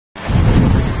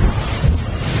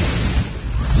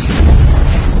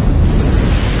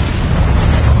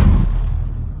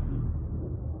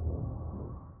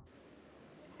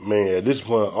At this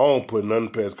point, I don't put nothing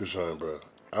past Chrisean, bro.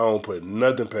 I don't put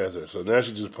nothing past her. So now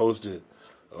she just posted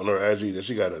on her IG that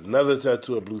she got another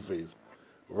tattoo of Blueface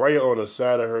right on the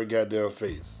side of her goddamn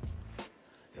face.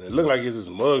 And it looked like it's this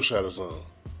mugshot or something.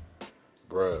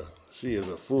 Bruh, she is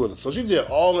a fool. So she did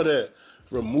all of that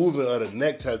removing of the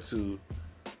neck tattoo,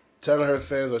 telling her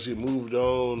fans that she moved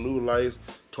on, new life,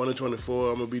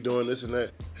 2024, I'm going to be doing this and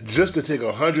that, just to take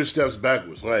 100 steps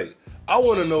backwards. Like, I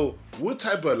want to know what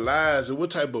type of lies and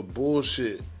what type of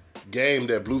bullshit game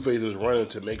that Blueface is running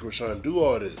to make Chrisean do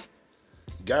all this.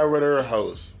 Got rid of her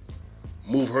house,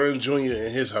 move her and Junior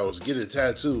in his house, get a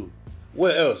tattoo.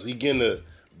 What else? He getting a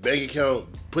bank account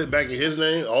put back in his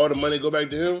name, all the money go back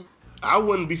to him? I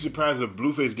wouldn't be surprised if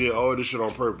Blueface did all this shit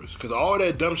on purpose. Because all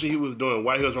that dumb shit he was doing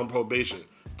while he was on probation,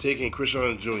 taking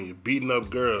Chrisean Jr., beating up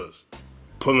girls,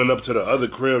 pulling up to the other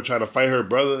crib trying to fight her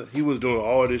brother, he was doing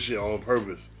all this shit on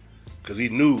purpose. Because he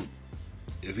knew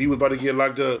if he was about to get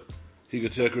locked up, he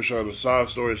could tell Chrisean a sob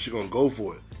story and she gonna go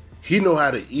for it. He know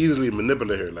how to easily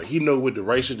manipulate her. Like, he know what the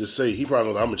right shit to say. He probably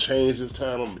was like, I'm gonna change this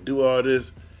time, I'm gonna do all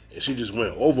this. And she just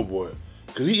went overboard.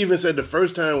 Because he even said the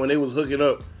first time when they was hooking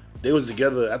up, they was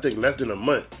together, I think, less than a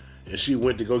month. And she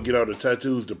went to go get all the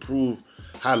tattoos to prove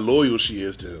how loyal she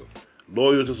is to him.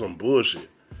 Loyal to some bullshit.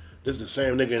 This is the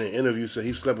same nigga in the interview said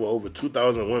he slept with over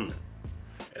 2,000 women.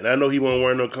 And I know he wasn't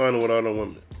wearing no condom with all the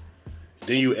women.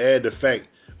 Then you add the fact,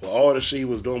 with all the shit he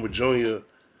was doing with Junior,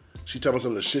 she talking about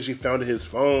some of the shit she found in his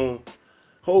phone,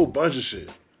 whole bunch of shit.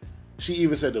 She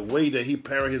even said the way that he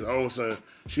parent his own son,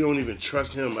 she don't even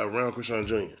trust him around Chrisean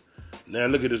Jr. Now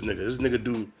look at this nigga. This nigga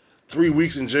do 3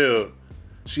 weeks in jail.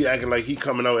 She acting like he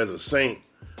coming out as a saint,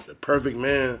 the perfect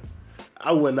man.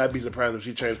 I would not be surprised if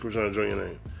she changed Chrisean Jr.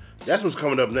 name. That's what's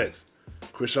coming up next.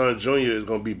 Chrisean Jr. is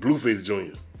gonna be Blueface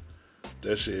Jr.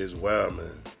 That shit is wild,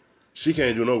 man. She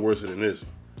can't do no worse than this.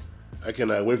 I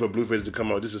cannot wait for Blueface to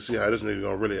come out just to see how this nigga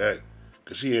gonna really act.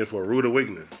 Cause she in for a rude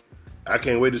awakening. I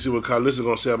can't wait to see what Carlissa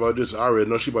gonna say about this. I already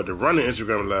know she about to run the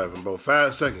Instagram live in about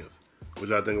 5 seconds. What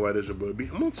y'all think about this? Your boy B.